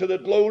do it to the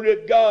glory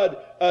of God,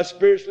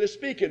 spiritually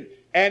speaking,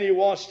 and He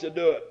wants to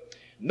do it.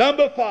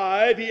 Number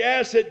 5, he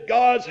asked that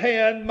God's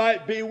hand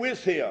might be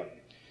with him.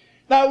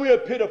 Now, we are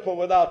pitiful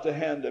without the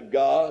hand of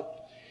God.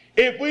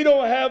 If we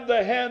don't have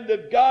the hand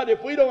of God,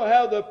 if we don't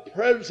have the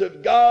presence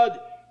of God,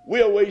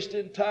 we are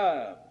wasting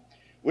time.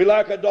 We're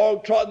like a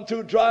dog trotting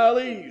through dry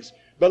leaves.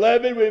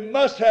 Beloved, we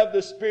must have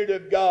the Spirit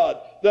of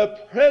God, the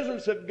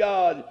presence of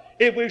God,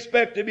 if we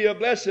expect to be a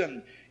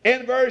blessing.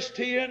 In verse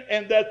 10,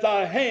 and that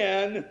thy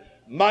hand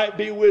might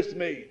be with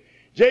me.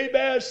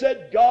 Jabez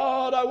said,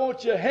 God, I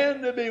want your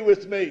hand to be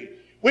with me.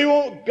 We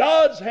want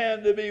God's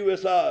hand to be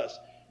with us.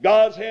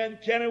 God's hand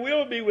can and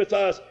will be with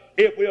us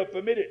if we'll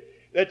permit it.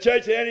 The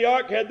church at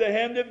Antioch had the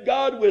hand of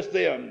God with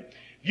them.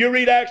 If you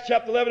read Acts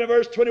chapter 11 and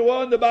verse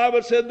 21, the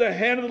Bible said the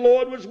hand of the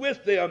Lord was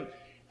with them,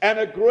 and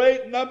a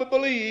great number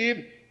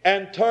believed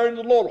and turned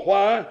to the Lord.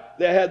 Why?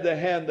 They had the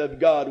hand of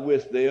God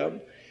with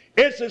them.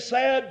 It's a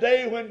sad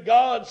day when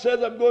God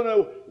says, I'm going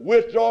to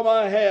withdraw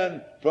my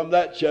hand from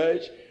that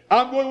church.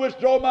 I'm going to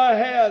withdraw my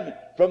hand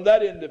from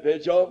that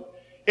individual.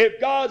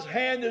 If God's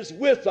hand is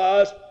with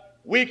us,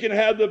 we can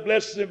have the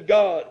blessing of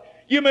God.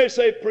 You may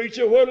say,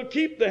 preacher, what will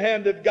keep the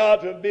hand of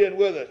God from being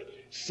with us?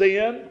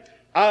 Sin.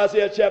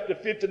 Isaiah chapter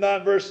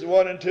 59 verses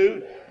 1 and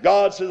 2.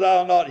 God says,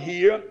 I'll not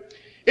hear.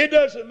 It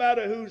doesn't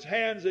matter whose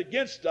hand's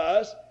against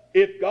us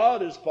if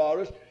God is for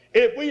us.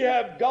 If we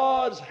have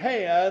God's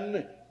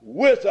hand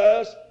with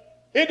us,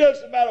 it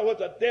doesn't matter what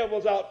the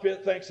devil's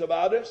outfit thinks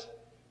about us.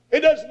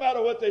 It doesn't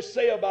matter what they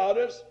say about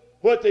us,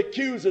 what they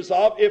accuse us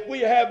of. If we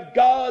have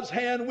God's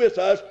hand with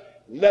us,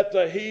 let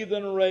the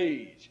heathen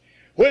rage.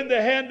 When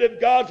the hand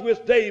of God's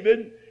with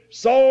David,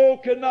 Saul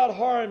could not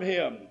harm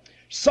him.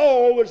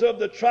 Saul was of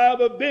the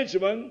tribe of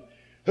Benjamin,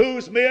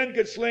 whose men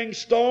could sling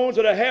stones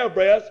at a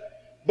hairbreadth,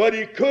 but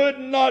he could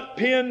not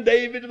pin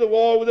David to the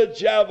wall with a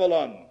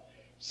javelin.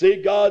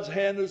 See, God's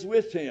hand was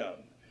with him.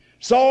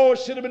 Saul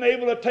should have been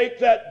able to take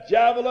that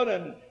javelin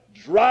and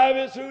drive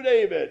it through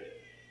David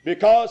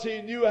because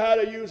he knew how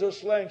to use a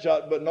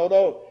slingshot. But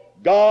no,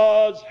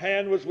 God's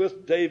hand was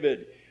with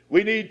David.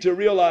 We need to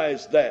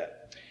realize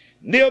that.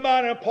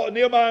 Nehemiah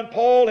and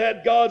Paul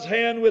had God's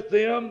hand with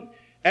them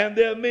and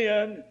their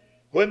men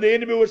when the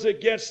enemy was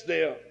against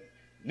them.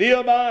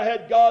 Nehemiah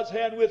had God's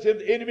hand with him.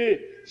 The enemy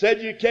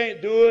said, you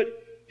can't do it.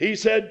 He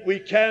said, we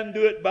can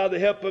do it by the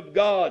help of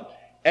God.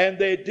 And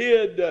they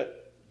did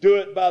do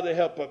it by the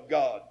help of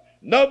God.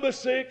 Number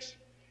 6,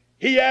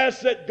 he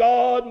asked that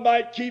God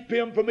might keep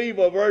him from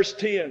evil. Verse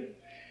 10,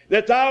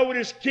 that thou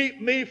wouldest keep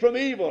me from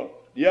evil.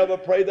 Do you ever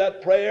pray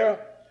that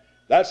prayer?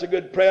 That's a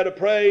good prayer to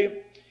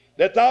pray.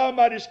 That thou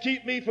mightest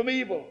keep me from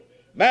evil.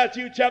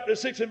 Matthew chapter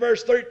 6 and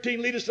verse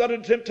 13, lead us not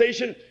into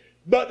temptation,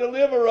 but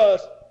deliver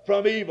us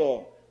from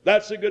evil.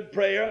 That's a good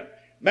prayer.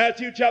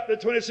 Matthew chapter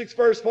 26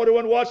 verse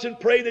 41, watch and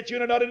pray that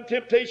you are not in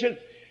temptation.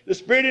 The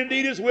spirit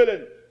indeed is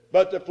willing,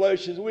 but the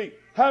flesh is weak.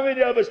 How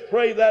many of us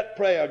pray that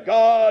prayer?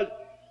 God,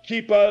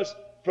 keep us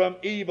from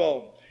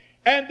evil.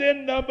 And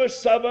then number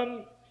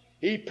 7,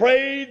 he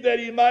prayed that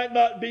he might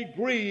not be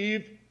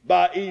grieved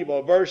by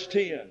evil. Verse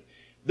 10,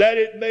 that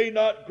it may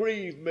not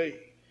grieve me.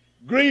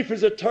 Grief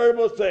is a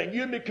terrible thing.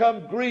 You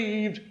become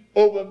grieved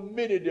over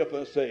many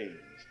different things.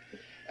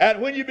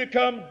 And when you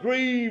become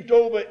grieved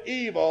over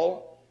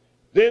evil,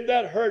 then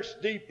that hurts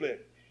deeply.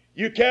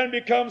 You can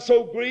become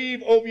so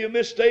grieved over your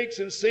mistakes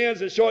and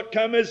sins and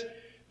shortcomings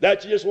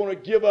that you just want to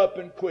give up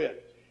and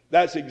quit.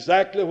 That's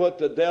exactly what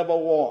the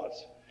devil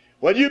wants.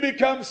 When you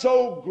become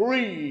so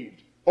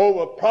grieved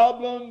over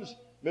problems,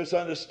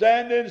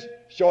 misunderstandings,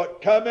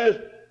 shortcomings,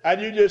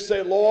 and you just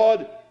say,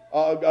 Lord,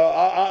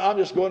 I'm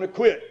just going to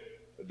quit.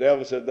 The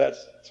devil said,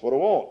 that's what I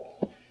want.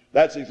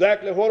 That's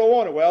exactly what I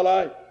wanted. Well,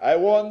 I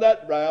won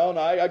that round.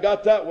 I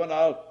got that one.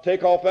 I'll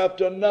take off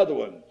after another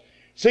one.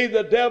 See,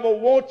 the devil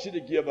wants you to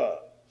give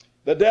up.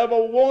 The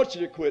devil wants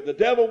you to quit. The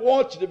devil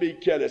wants you to be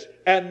careless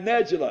and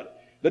negligent.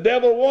 The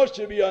devil wants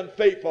you to be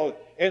unfaithful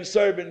in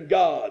serving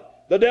God.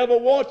 The devil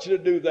wants you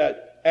to do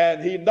that.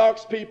 And he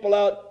knocks people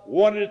out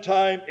one at a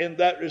time in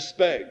that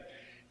respect.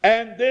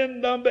 And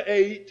then number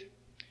 8,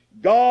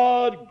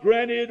 God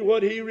granted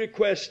what he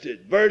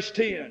requested. Verse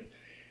 10.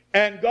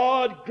 And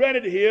God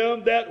granted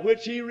him that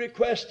which he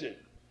requested.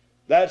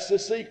 That's the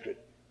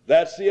secret.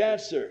 That's the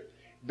answer.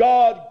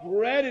 God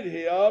granted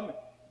him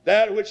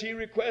that which he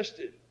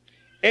requested.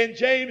 In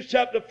James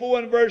chapter 4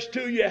 and verse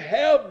 2, you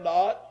have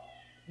not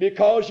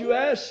because you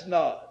ask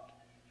not.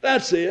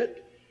 That's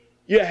it.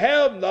 You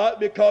have not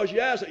because you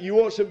ask not. You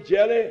want some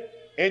jelly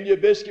in your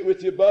biscuit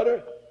with your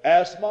butter?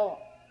 Ask Mom.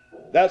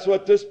 That's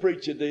what this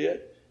preacher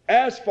did.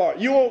 Ask for it.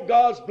 You want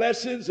God's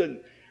blessings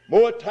and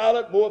more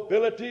talent, more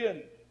ability,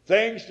 and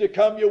things to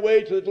come your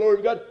way to the glory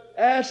of God?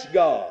 Ask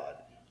God.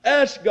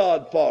 Ask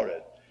God for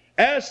it.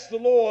 Ask the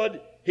Lord.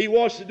 He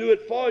wants to do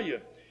it for you.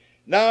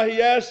 Now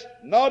he asked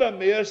not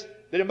amiss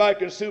that he might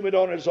consume it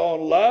on his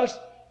own lust,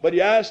 but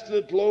he asked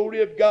the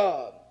glory of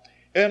God.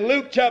 In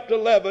Luke chapter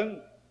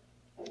 11,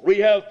 we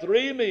have a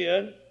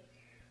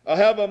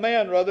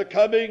man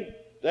coming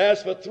to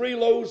ask for 3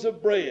 loaves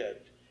of bread.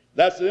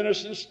 That's an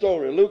innocent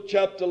story. Luke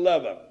chapter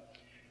 11.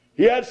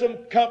 He had some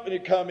company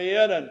come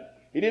in, and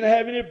he didn't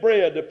have any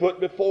bread to put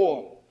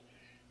before him.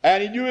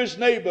 And he knew his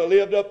neighbor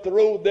lived up the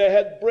road there,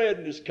 had bread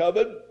in his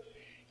cupboard.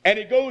 And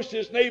he goes to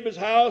his neighbor's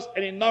house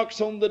and he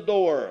knocks on the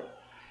door.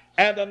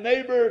 And the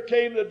neighbor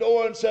came to the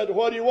door and said,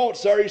 what do you want,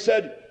 sir? He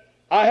said,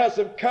 I have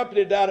some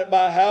company down at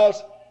my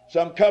house.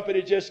 Some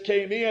company just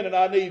came in and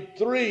I need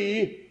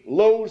 3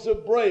 loaves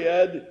of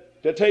bread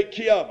to take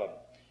care of them.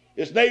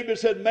 His neighbor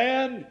said,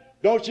 man,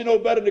 don't you know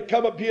better than to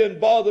come up here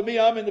and bother me?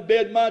 I'm in the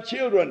bed with my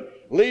children.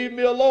 Leave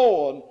me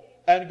alone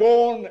and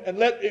go on and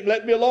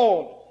let me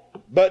alone.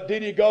 But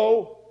did he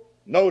go?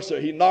 No,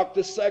 sir. He knocked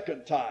the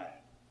second time.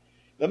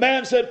 The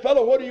man said,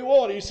 fellow, what do you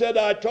want? He said,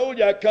 I told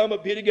you I come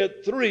up here to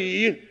get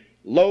 3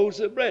 loaves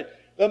of bread.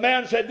 The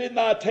man said, didn't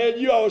I tell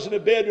you I was in the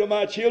bed with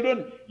my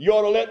children? You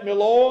ought to let me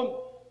alone.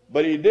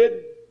 But he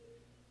didn't.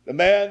 The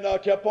man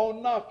kept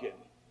on knocking.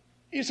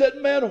 He said,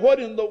 man, what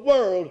in the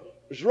world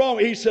was wrong.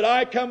 He said,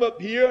 I come up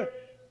here,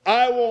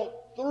 I want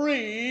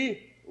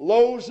 3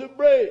 loaves of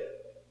bread.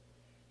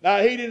 Now,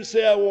 he didn't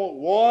say I want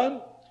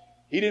 1.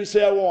 He didn't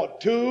say I want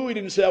 2. He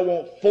didn't say I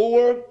want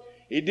 4.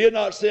 He did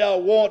not say I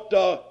want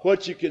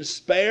what you can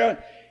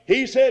spare.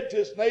 He said to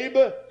his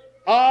neighbor,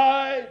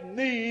 I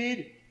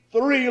need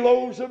 3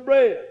 loaves of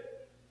bread.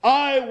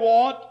 I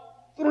want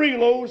 3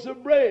 loaves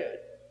of bread.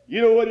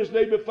 You know what his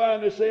neighbor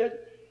finally said?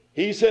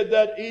 He said,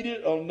 that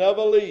idiot will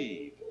never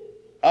leave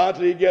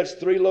until he gets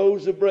 3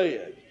 loaves of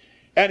bread.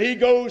 And he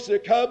goes to the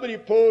cupboard, he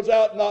pulls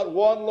out not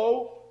 1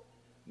 loaf,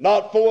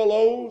 not 4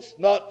 loaves,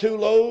 not 2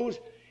 loaves.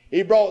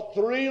 He brought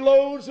 3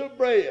 loaves of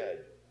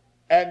bread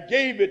and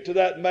gave it to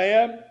that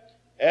man,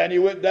 and he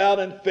went down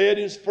and fed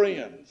his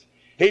friends.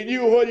 He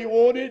knew what he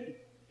wanted,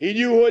 he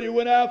knew what he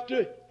went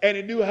after, and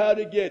he knew how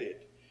to get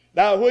it.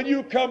 Now, when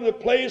you come to the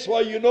place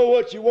where you know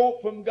what you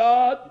want from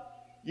God,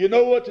 you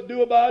know what to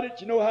do about it,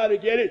 you know how to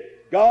get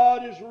it,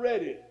 God is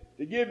ready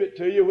to give it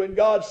to you when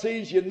God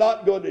sees you're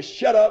not going to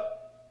shut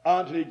up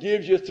until he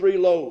gives you 3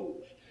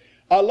 loaves.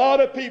 A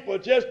lot of people,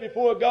 just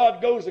before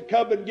God goes to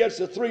come and gets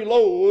the 3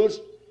 loaves,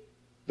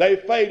 they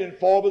faint and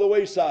fall by the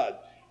wayside.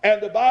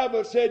 And the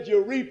Bible said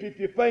you reap if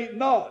you faint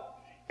not.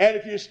 And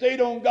if you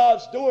stayed on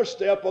God's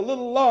doorstep a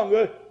little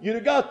longer, you'd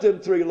have got them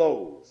 3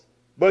 loaves.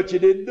 But you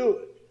didn't do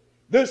it.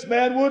 This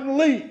man wouldn't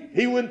leave.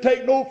 He wouldn't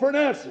take no for an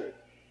answer.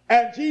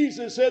 And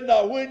Jesus said,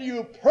 now when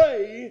you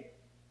pray,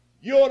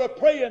 you ought to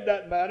pray in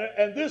that manner.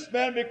 And this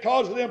man,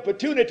 because of the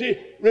opportunity,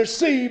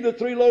 received the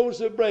 3 loaves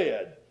of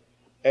bread.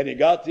 And he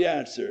got the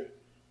answer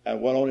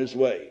and went on his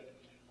way.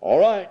 All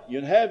right, you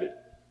can have it.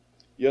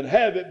 You can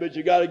have it, but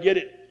you got to get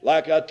it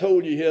like I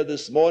told you here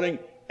this morning.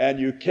 And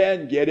you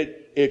can get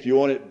it if you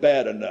want it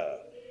bad enough.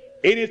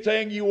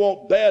 Anything you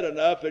want bad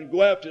enough and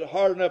go after it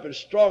hard enough and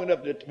strong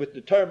enough with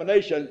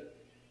determination,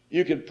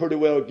 you can pretty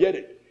well get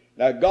it.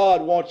 Now,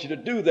 God wants you to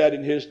do that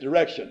in his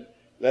direction.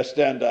 Let's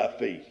stand to our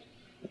feet.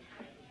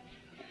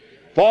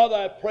 Father,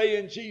 I pray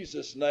in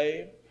Jesus'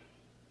 name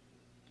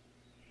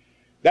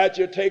that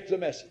you take the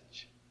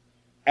message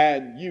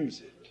and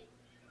use it.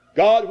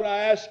 God, when I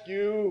ask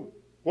you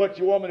what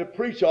you want me to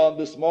preach on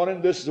this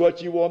morning, this is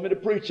what you want me to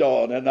preach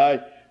on, and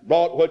I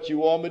brought what you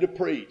want me to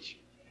preach.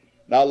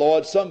 Now,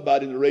 Lord,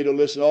 somebody in the radio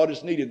listening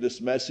audience needed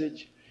this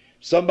message.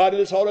 Somebody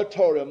in this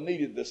auditorium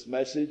needed this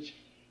message.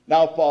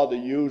 Now, Father,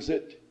 use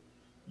it.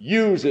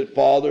 Use it,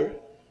 Father.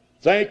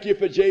 Thank you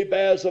for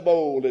Jabez of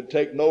old and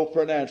take no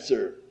for an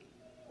answer.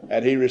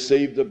 And he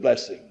received the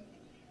blessing.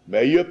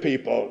 May your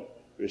people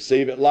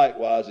receive it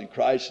likewise in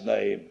Christ's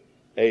name.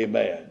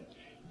 Amen.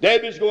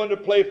 Debbie's going to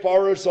play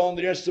for us on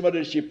the instrument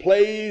as she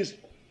plays.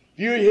 If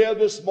you're here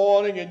this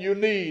morning and you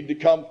need to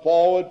come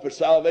forward for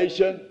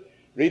salvation,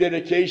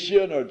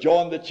 rededication, or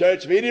join the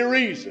church for any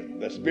reason,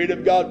 the Spirit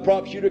of God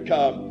prompts you to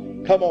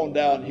come on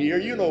down here.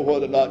 You know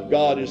whether or not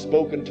God has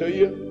spoken to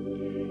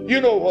you.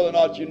 You know whether or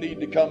not you need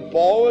to come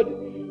forward.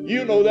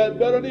 You know that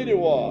better than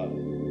anyone.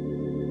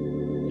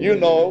 You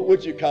know,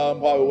 would you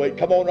come while we wait?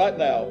 Come on right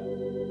now.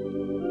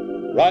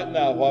 Right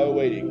now while we're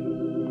waiting.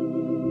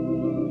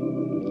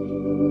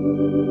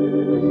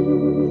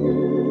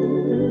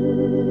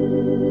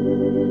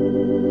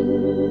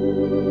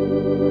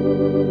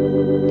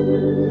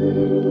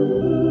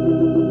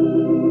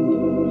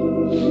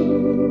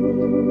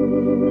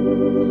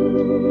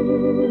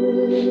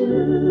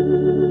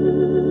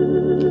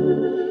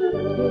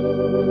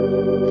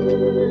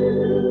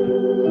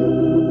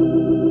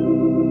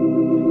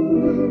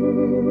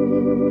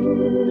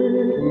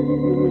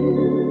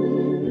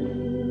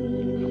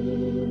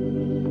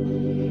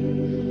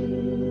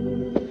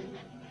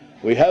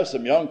 We have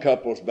some young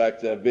couples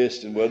back there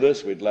visiting with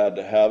us. We're glad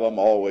to have them.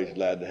 Always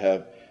glad to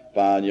have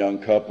fine young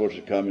couples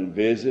to come and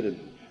visit, and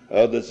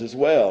others as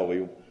well.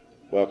 We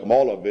welcome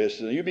all our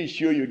visitors. You be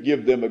sure you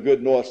give them a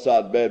good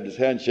Northside Baptist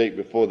handshake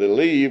before they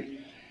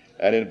leave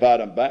and invite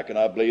them back, and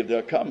I believe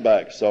they'll come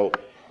back. So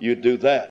you do that.